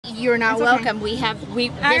You're not welcome. Okay.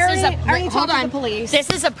 Hold on. Police.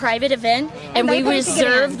 This is a private event, and we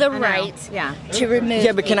reserve the right to remove.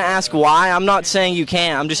 Yeah, but can I ask why? I'm not saying you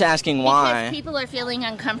can't. I'm just asking why. Because people are feeling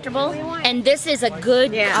uncomfortable, and this is a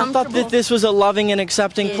good, comfortable. I thought that this was a loving and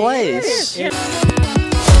accepting place.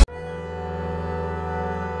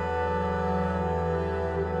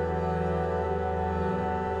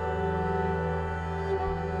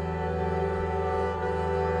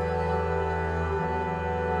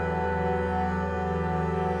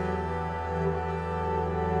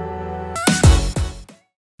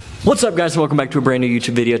 What's up, guys? Welcome back to a brand new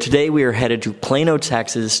YouTube video. Today we are headed to Plano,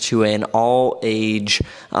 Texas to an all-age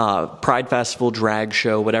Pride Festival drag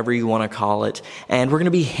show, whatever you want to call it. And we're going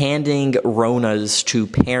to be handing Ronas to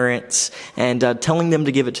parents and telling them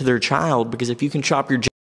to give it to their child, because if you can chop your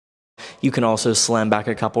you can also slam back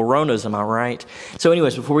a couple Ronas, am I right? So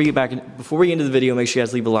anyways, before we get into the video, make sure you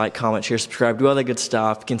guys leave a like, comment, share, subscribe, do all that good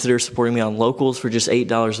stuff. Consider supporting me on Locals for just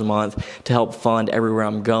 $8 a month to help fund everywhere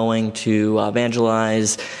I'm going to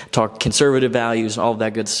evangelize, talk conservative values, and all of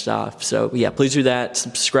that good stuff. So yeah, please do that.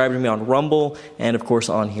 Subscribe to me on Rumble and of course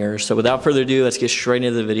on here. So without further ado, let's get straight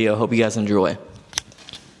into the video. Hope you guys enjoy.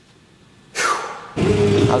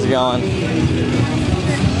 How's it going?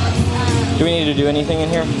 Do we need to do anything in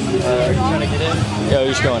here? Are you trying to get in? Yeah, we're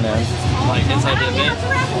just going in. Like inside the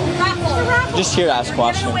event? Just here to ask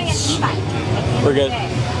questions. We're good. I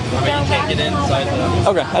mean, you can't get inside the...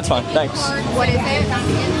 Okay, that's fine. Thanks. What is it?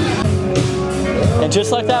 And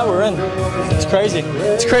just like that, we're in. It's crazy.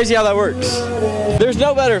 It's crazy how that works. There's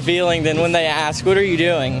no better feeling than when they ask, what are you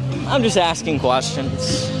doing? I'm just asking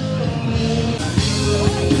questions.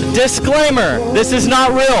 Disclaimer, this is not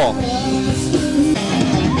real.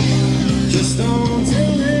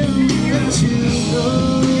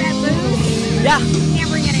 Yeah. You can't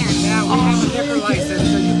bring it in. Yeah, we have a liquor license,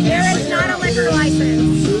 so you can't. There is not a liquor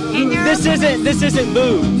license. This isn't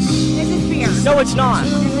booze. This is beer. No, it's not.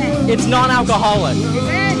 It's non-alcoholic. Is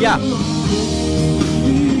it? Yeah.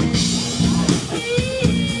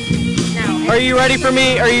 No. Are you ready for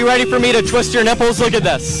me? Are you ready for me to twist your nipples? Look at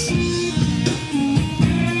this. I'm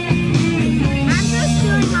just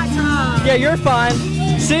doing my job. Yeah, you're fine.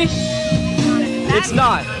 See? It's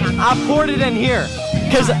not. I poured it in here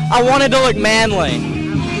because I wanted to look manly.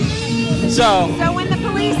 So when the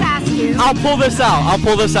police ask you, I'll pull this out. I'll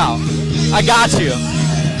pull this out. I got you.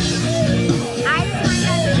 I just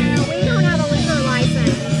want you to know we don't have a liquor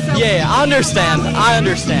license. So Yeah, I understand. I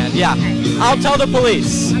understand. Yeah. I'll tell the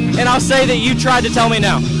police and I'll say that you tried to tell me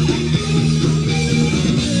no.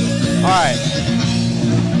 All right.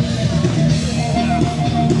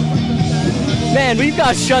 Man, we've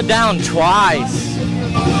got shut down twice.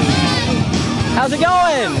 How's it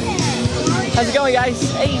going? How's it going, guys?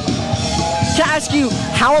 Hey, can I ask you,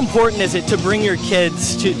 how important is it to bring your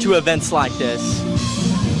kids to events like this?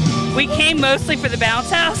 We came mostly for the bounce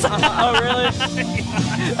house. Oh, really?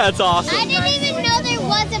 That's awesome. I didn't even know there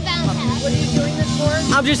was a bounce house. what are you doing this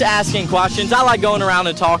for? I'm just asking questions. I like going around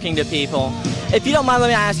and talking to people. If you don't mind, let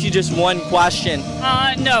me ask you just one question.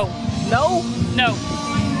 No. No? No.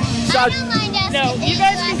 So I don't mind asking. No, you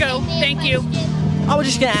guys can go. Thank you. I was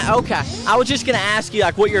just gonna ask you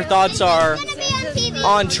like what your thoughts are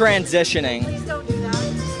on transitioning. Please don't do that.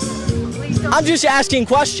 Please don't. I'm just asking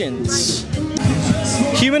questions.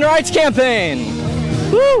 Human rights campaign.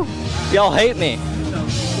 Woo! Y'all hate me.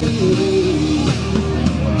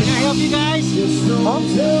 Can I help you guys? Huh?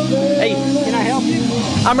 Hey, Can I help you?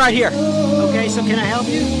 I'm right here. Okay, so can I help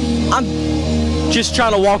you? I'm just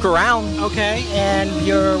trying to walk around. Okay, and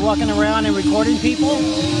you're walking around and recording people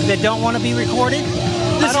that don't want to be recorded?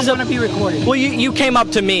 I don't want to be recorded. Well, you came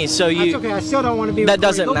up to me, so you. That's okay, I still don't want to be That recorded.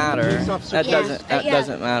 doesn't Go to the matter. police officer. That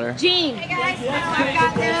doesn't matter. Gene, I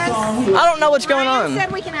got this. I don't know what's going Ryan on.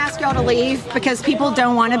 said we can ask y'all to leave because people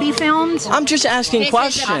don't want to be filmed. I'm just asking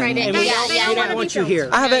questions. And we don't want you here.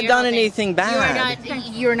 I haven't done anything You bad. are not.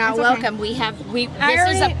 You're not welcome.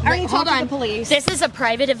 Hold on. Police. This is a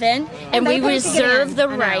private event, and we reserve the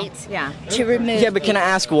right to remove. Yeah, but can I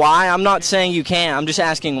ask why? I'm not saying you can't. I'm just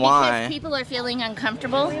asking why. Because people are feeling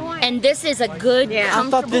uncomfortable, and this is a good, I thought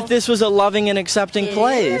comfortable. that this was a loving and accepting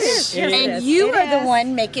place. And you are the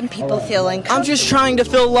one making people feel uncomfortable. I'm just trying to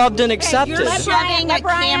feel loved and accepted. You're shoving Let a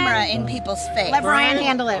Brian- camera in people's face. Let Brian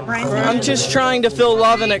handle it. Brian's gonna I'm just trying to feel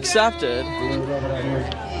loved and accepted.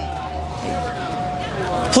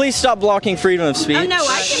 Please stop blocking freedom of speech. Oh no,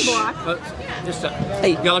 I can block.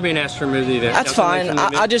 Hey. Y'all are being asked to remove the event. That's Y'all can fine. leave from the I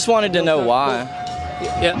event. just wanted to know why.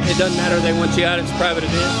 Yeah, it doesn't matter. They want you out. It's a private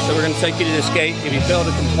event, so we're going to take you to this gate. If you fail to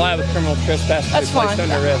comply with criminal trespass, you'll be That's placed fine.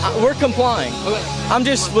 under arrest. We're complying.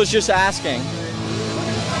 Was just asking.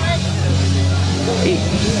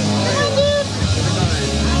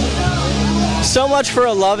 So much for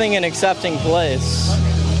a loving and accepting place.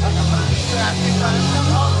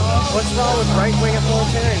 What's wrong with right-wing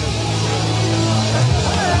authoritarianism?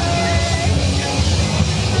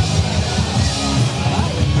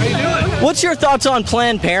 How you doing? What's your thoughts on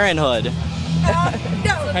Planned Parenthood?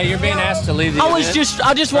 Hey, you're being asked to leave the event.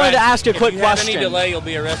 I just wanted to ask a quick If you have question. any delay, you'll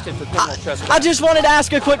be arrested for criminal trespass. I just wanted to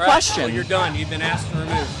ask a quick All right, question. Well, you're done. You've been asked to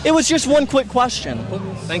remove. It was just one quick question.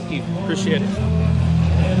 Thank you. Appreciate it.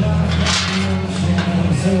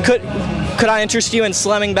 Could I interest you in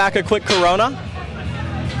slamming back a quick Corona?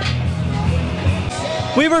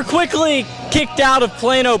 We were quickly kicked out of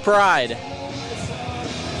Plano Pride.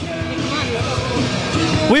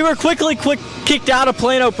 We were quickly kicked out of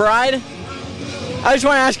Plano Pride. I just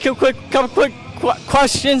want to ask you a couple quick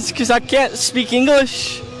questions because I can't speak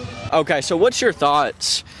English. Okay, so what's your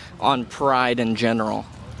thoughts on Pride in general?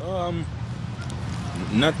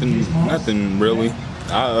 Nothing really.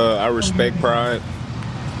 I respect Pride.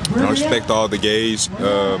 I respect all the gays.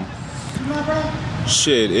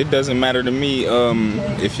 Shit, it doesn't matter to me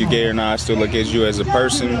if you're gay or not. I still look at you as a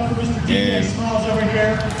person, and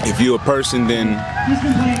if you're a person, then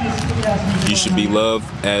you should be loved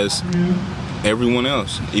as everyone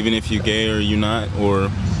else, even if you're gay or you're not,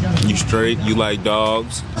 or you straight, you like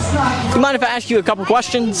dogs. You mind if I ask you a couple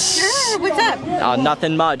questions? Sure, what's up?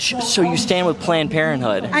 Nothing much. So you stand with Planned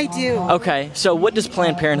Parenthood? I do. Okay, so what does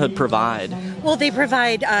Planned Parenthood provide? Well, they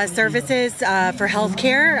provide services for health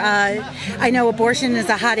care. I know abortion is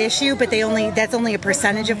a hot issue, but that's only a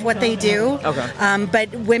percentage of what they do. Okay.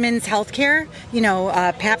 But women's health care,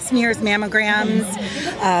 pap smears, mammograms,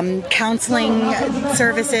 counseling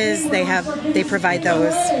services, they provide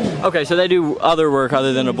those. Okay, so they do other work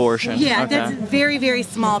other than abortion. Yeah, okay. That's a very, very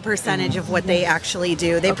small percentage of what they actually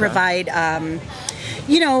do. They provide,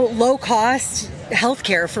 low cost health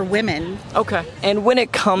care for women. Okay. And when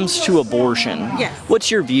it comes to abortion, yes.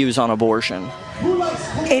 What's your views on abortion?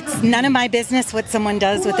 It's none of my business what someone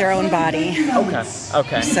does with their own body. Okay.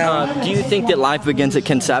 So, do you think that life begins at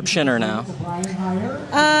conception or no?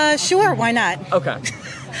 Sure, why not? Okay.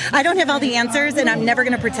 I don't have all the answers, and I'm never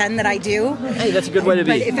going to pretend that I do. Hey, that's a good way to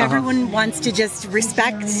be. But if everyone wants to just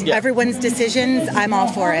respect everyone's decisions, I'm all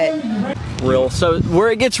for it. So where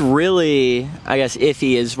it gets really, I guess,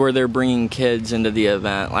 iffy is where they're bringing kids into the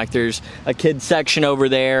event. Like there's a kids section over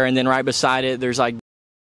there, and then right beside it, there's like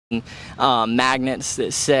magnets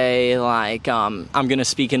that say like I'm gonna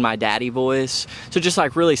speak in my daddy voice. So just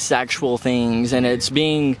like really sexual things, and it's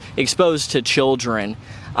being exposed to children.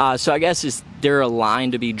 So I guess is there a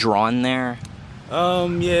line to be drawn there? Yeah,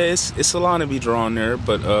 it's a line to be drawn there,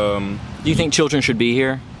 but do you think children should be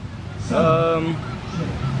here?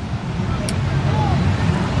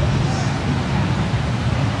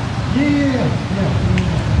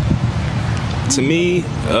 To me,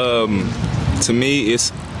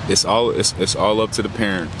 it's all up to the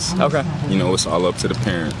parents. Okay. It's all up to the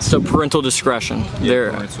parents. So parental discretion.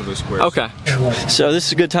 Yeah, parental discretion. Okay. So this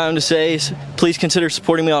is a good time to say, please consider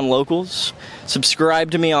supporting me on Locals.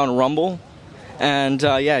 Subscribe to me on Rumble. And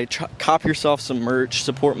cop yourself some merch.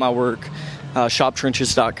 Support my work.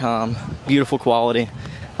 Shoptrenches.com. Beautiful quality.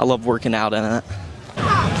 I love working out in it.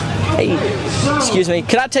 Hey, excuse me.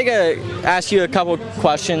 Could I ask you a couple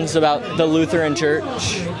questions about the Lutheran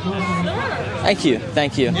Church? Thank you.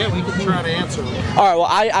 Yeah, we can try to answer them. All right, well,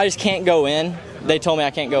 I just can't go in. They told me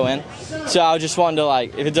I can't go in. So I just wanted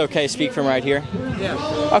to, if it's okay, speak from right here. Yeah.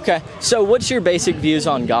 Okay, so what's your basic views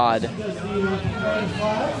on God?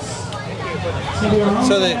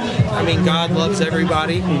 So God loves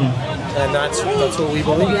everybody, and that's what we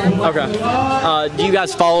believe. Okay. Do you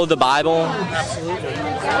guys follow the Bible? Absolutely.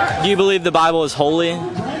 Do you believe the Bible is holy?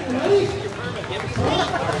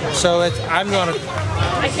 So I'm not a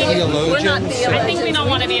theologian. I think we don't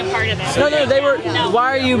want to be a part of this. No, they were.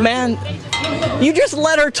 Why are you, man? You just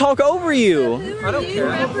let her talk over you. I don't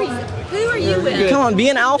care. Who are you with? Come on, be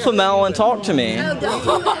an alpha male and talk to me.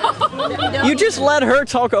 You just let her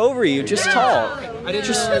talk over you. Just talk. I didn't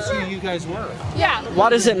realize who you guys were. Yeah. Why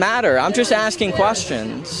does it matter? I'm just asking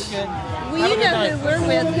questions. Well, you know who we're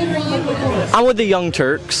with. Who are you with? I'm with the Young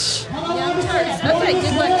Turks. Young Turks. Okay,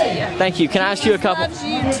 good luck to you. Thank you. Can I ask you a couple?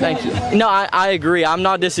 Thank you. No, I agree. I'm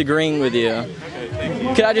not disagreeing with you.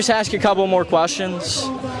 Could I just ask you a couple more questions?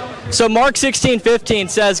 So Mark 16:15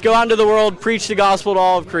 says, "Go out into the world, preach the gospel to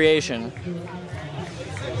all of creation."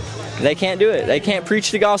 They can't do it. They can't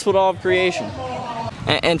preach the gospel to all of creation.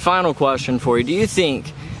 And final question for you. Do you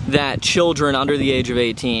think that children under the age of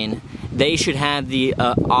 18, they should have the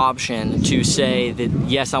option to say that,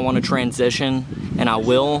 yes, I want to transition and I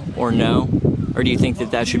will, or no? Or do you think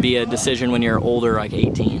that should be a decision when you're older, like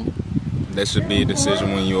 18? that should be a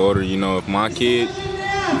decision when you order. You know, if my kid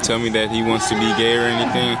tell me that he wants to be gay or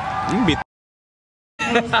anything, I'm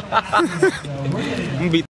gonna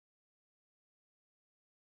be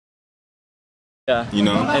yeah. You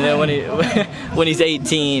know. And then when he's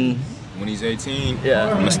 18. When he's 18, yeah,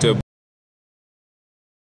 I'm gonna still.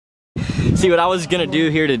 See, what I was gonna do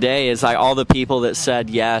here today is like all the people that said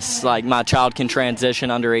yes, like my child can transition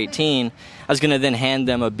under 18. I was gonna then hand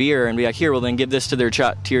them a beer and be like, here, well then give this to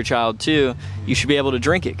your child too. You should be able to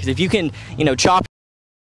drink it because if you can, you know, chop,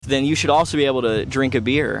 then you should also be able to drink a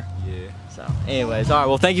beer. Yeah. So, anyways, all right.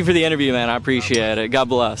 Well, thank you for the interview, man. I appreciate it. God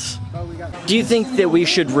bless. Do you think that we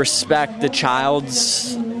should respect the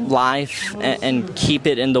child's life and keep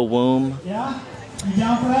it in the womb?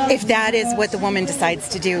 If that is what the woman decides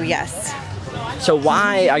to do, yes. So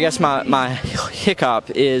why, I guess my hiccup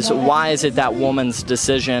is, why is it that woman's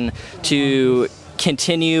decision to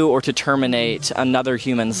continue or to terminate another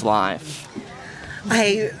human's life?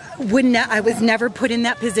 I was never put in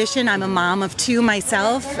that position. I'm a mom of 2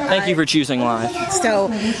 myself. Thank you for choosing life. So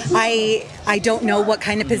I don't know what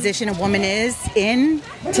kind of position a woman is in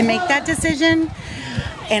to make that decision.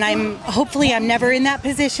 And hopefully I'm never in that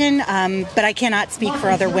position, but I cannot speak for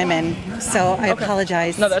other women, so I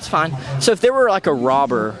apologize. No, that's fine. So if there were like a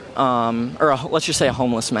robber, or let's just say a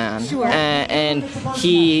homeless man, sure. and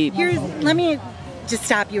he... Let me just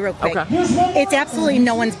stop you real quick. Okay. It's absolutely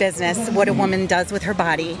no one's business what a woman does with her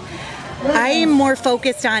body. I am more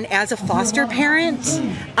focused on, as a foster parent,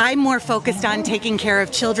 I'm more focused on taking care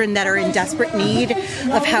of children that are in desperate need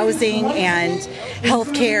of housing and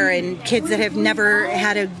health care, and kids that have never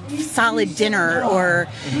had a solid dinner or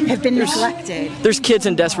have been neglected. There's kids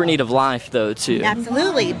in desperate need of life, though, too.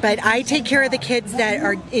 Absolutely, but I take care of the kids that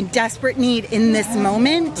are in desperate need in this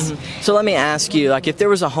moment. Mm-hmm. So let me ask you, like, if there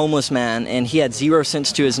was a homeless man and he had 0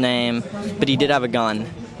 cents to his name, but he did have a gun,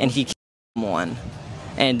 and he killed someone,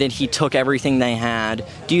 and then he took everything they had,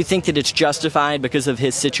 do you think that it's justified because of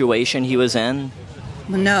his situation he was in?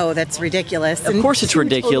 Well, no, that's ridiculous. Of course it's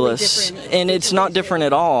ridiculous, totally, and it's not different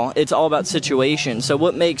at all. It's all about situation. So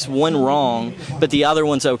what makes one wrong, but the other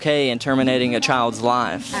one's okay in terminating a child's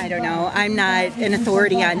life? I don't know. I'm not an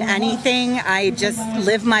authority on anything. I just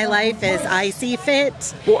live my life as I see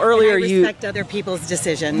fit. Well, earlier and I respect other people's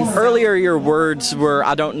decisions. Earlier your words were,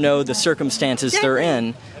 I don't know the circumstances they're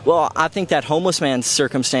in. Well, I think that homeless man's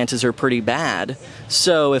circumstances are pretty bad.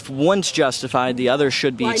 So if one's justified, the other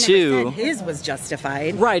should be too. I never said his was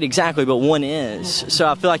justified. Right, exactly, but one is. So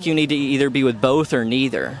I feel like you need to either be with both or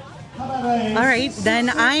neither. All right, then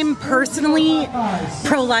I'm personally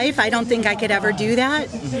pro-life. I don't think I could ever do that,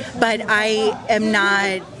 but I am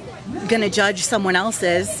not going to judge someone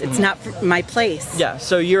else's. It's not my place. Yeah,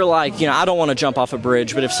 so you're like, you know, I don't want to jump off a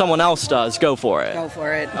bridge, but if someone else does, go for it. Go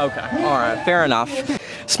for it. Okay, all right, fair enough.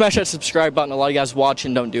 Smash that subscribe button. A lot of you guys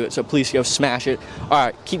watching don't do it, so please go smash it. All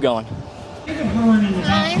right, keep going.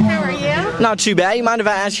 Hi, how are you? Not too bad. You mind if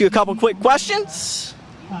I ask you a couple quick questions?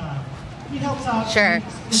 Sure.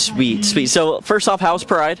 Sweet, sweet. So first off, how was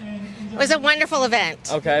Pride? It was a wonderful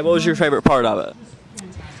event. Okay, what was your favorite part of it?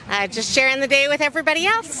 Just sharing the day with everybody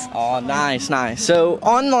else. Oh, nice, nice. So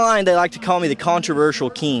online, they like to call me the controversial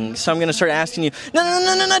king. So I'm going to start asking you, no,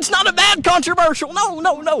 it's not a bad controversial.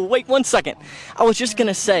 No, wait 1 second. I was just going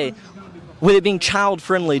to say, with it being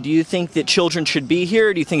child-friendly, do you think that children should be here,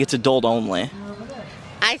 or do you think it's adult-only?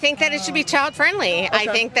 I think that it should be child-friendly. Okay. I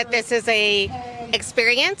think that this is a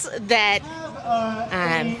experience that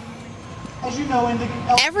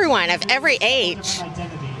everyone of every age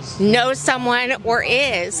knows someone or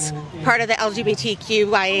is part of the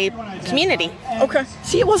LGBTQIA community. Okay.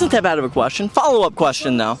 See, it wasn't that bad of a question. Follow-up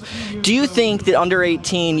question, though. Do you think that under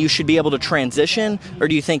 18 you should be able to transition, or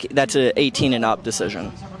do you think that's an 18 and up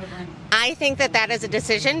decision? I think that that is a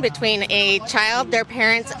decision between a child, their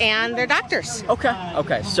parents, and their doctors.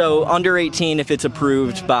 Okay. So under 18 if it's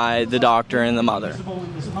approved by the doctor and the mother?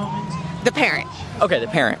 The parent. Okay, the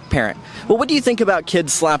parent. Well, what do you think about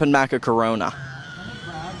kids slapping back a Corona?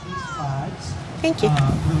 Thank you.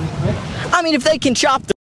 I mean, if they can chop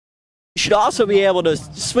the, you should also be able to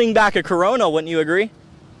swing back a Corona, wouldn't you agree?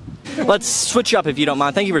 Let's switch up if you don't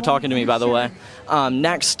mind. Thank you for talking to me, by the way.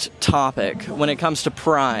 Next topic, when it comes to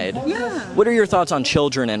Pride. Yeah. What are your thoughts on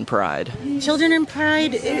children in Pride? Children in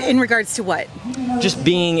Pride, in regards to what? Just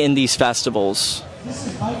being in these festivals.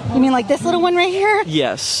 You mean like this little one right here?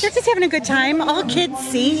 Yes. They're just having a good time. All kids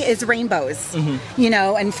see is rainbows, you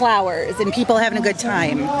know, and flowers, and people having a good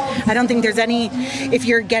time. I don't think there's any, if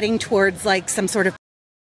you're getting towards like some sort of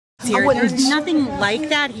here, there's nothing like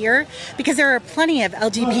that here, because there are plenty of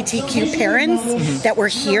LGBTQ parents that were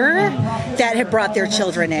here that have brought their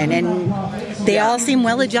children in, and They all seem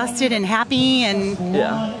well adjusted and happy, and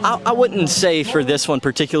I wouldn't say for this one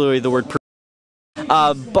particularly the word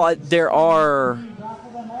but there are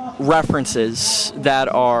references that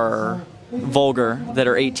are vulgar, that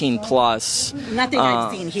are 18 plus. Nothing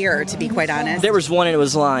I've seen here, to be quite honest. There was one and it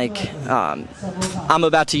was like, I'm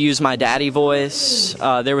about to use my daddy voice.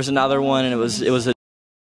 There was another one and it was a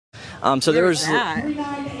so there was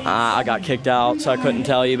I got kicked out, so I couldn't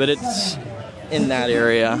tell you, but it's in that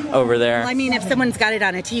area over there. Well, I mean, if someone's got it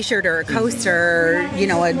on a t-shirt or a coaster or, you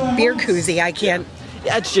know, a beer koozie, I can't.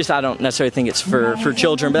 Yeah, it's just, I don't necessarily think it's for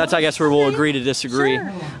children, but that's, I guess, where we'll agree to disagree.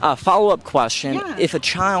 Sure. Follow-up question. If a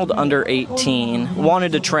child under 18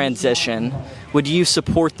 wanted to transition, would you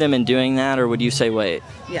support them in doing that, or would you say wait?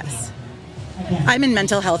 Yes. I'm in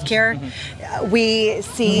mental health care. We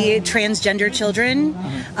see transgender children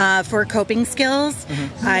for coping skills.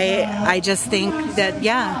 I just think that,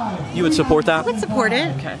 You would support that? I would support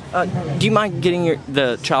it. Okay. Do you mind getting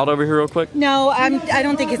the child over here real quick? No, I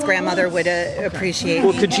don't think his grandmother would appreciate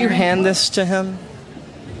Well, me. could you hand this to him?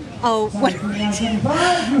 Oh, what?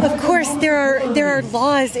 Of course, there are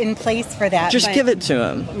laws in place for that. Just but give it to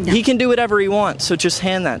him. No. He can do whatever he wants, so just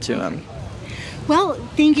hand that to him. Well,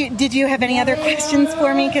 thank you. Did you have any other questions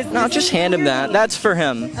for me? No, just hand him that. That's for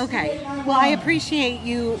him. Okay. Well, I appreciate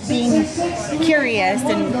you being curious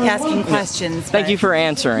and asking questions. Thank you for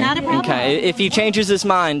answering. Not a problem. Okay. If he changes his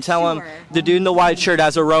mind, tell him the dude in the white shirt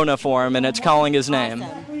has a Rona for him and it's calling his name.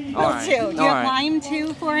 Will do. Do you have lime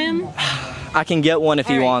too for him? I can get one if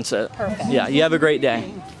he wants it. Perfect. Yeah, you have a great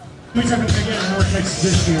day.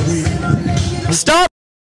 Stop,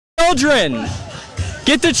 children!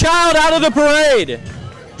 Get the child out of the parade!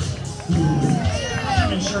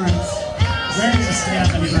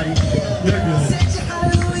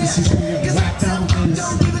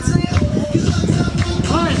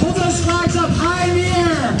 Alright, hold those flags up high in the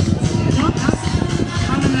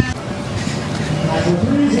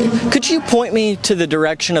air! Could you point me to the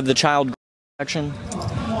direction of the child section?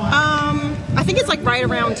 I think it's like right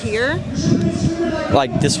around here.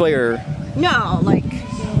 Like this way or? No, like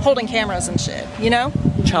holding cameras and shit, you know?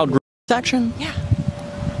 Child section? Yeah.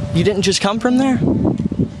 You didn't just come from there?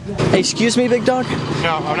 Hey, excuse me, big dog?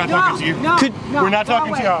 No, I'm not talking to you. No, We're not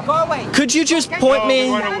talking to y'all. Go away. Could you just point me?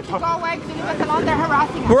 Go away because you guys are out there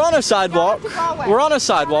harassing us. We're on a sidewalk. We're on a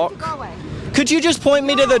sidewalk. Go away. Could you just point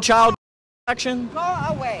me to the child section? Go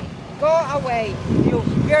away. Go away.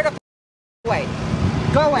 You're the away.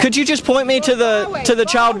 Go away. Could you just point me to the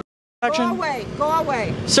child section? Go away. Go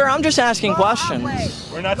away. Sir, I'm just asking questions.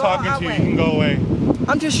 We're not talking to you. You can go away.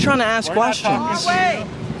 I'm just trying to ask questions. Go away.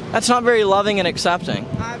 That's not very loving and accepting.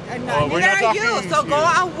 Neither are you, so go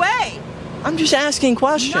away. I'm just asking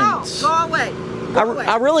questions. No, go away. Go away.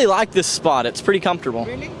 I really like this spot. It's pretty comfortable.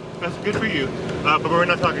 Really? That's good for you, but we're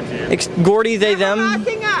not talking to you. Gordy, they, them?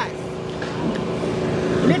 Harassing us.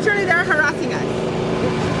 Literally, they're harassing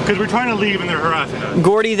us. Because we're trying to leave and they're harassing us.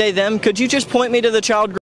 Gordy, they, them? Could you just point me to the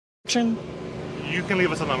child section? You can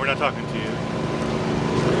leave us alone. We're not talking to you.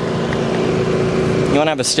 You want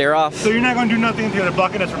to have a stare off? So you're not going to do nothing until they're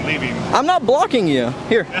blocking us from leaving. I'm not blocking you.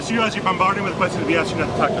 Here. That's you as you're bombarding with questions. We ask you not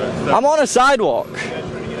to talk to us. So. I'm on a sidewalk.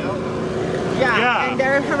 Yeah, and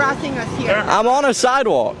they're harassing us here. I'm on a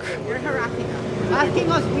sidewalk. They're harassing us. Asking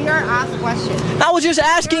us, we are asked questions. I was just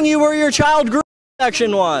asking you where your child group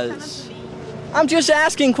section was. I'm just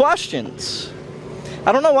asking questions.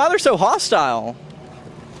 I don't know why they're so hostile.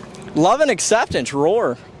 Love and acceptance,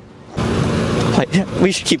 roar. Wait,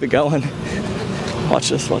 we should keep it going. Watch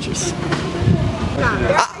this, watch this.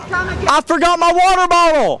 I forgot my water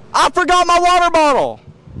bottle! I forgot my water bottle!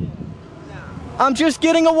 I'm just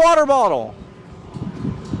getting a water bottle.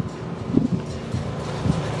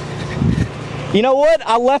 You know what?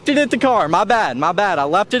 I left it at the car. My bad, my bad. I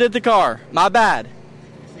left it at the car. My bad.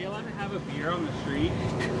 Is he allowed to have a beer on the street?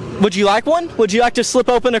 Would you like one? Would you like to slip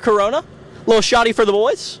open a Corona? A little shotty for the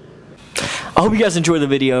boys? I hope you guys enjoyed the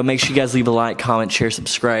video. Make sure you guys leave a like, comment, share,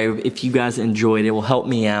 subscribe. If you guys enjoyed it, it will help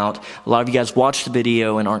me out. A lot of you guys watch the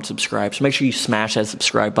video and aren't subscribed, so make sure you smash that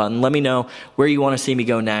subscribe button. Let me know where you want to see me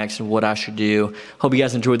go next and what I should do. Hope you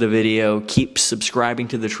guys enjoyed the video. Keep subscribing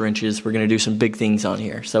to The Trenches. We're going to do some big things on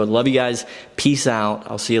here. So I love you guys. Peace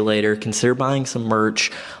out. I'll see you later. Consider buying some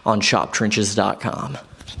merch on shoptrenches.com.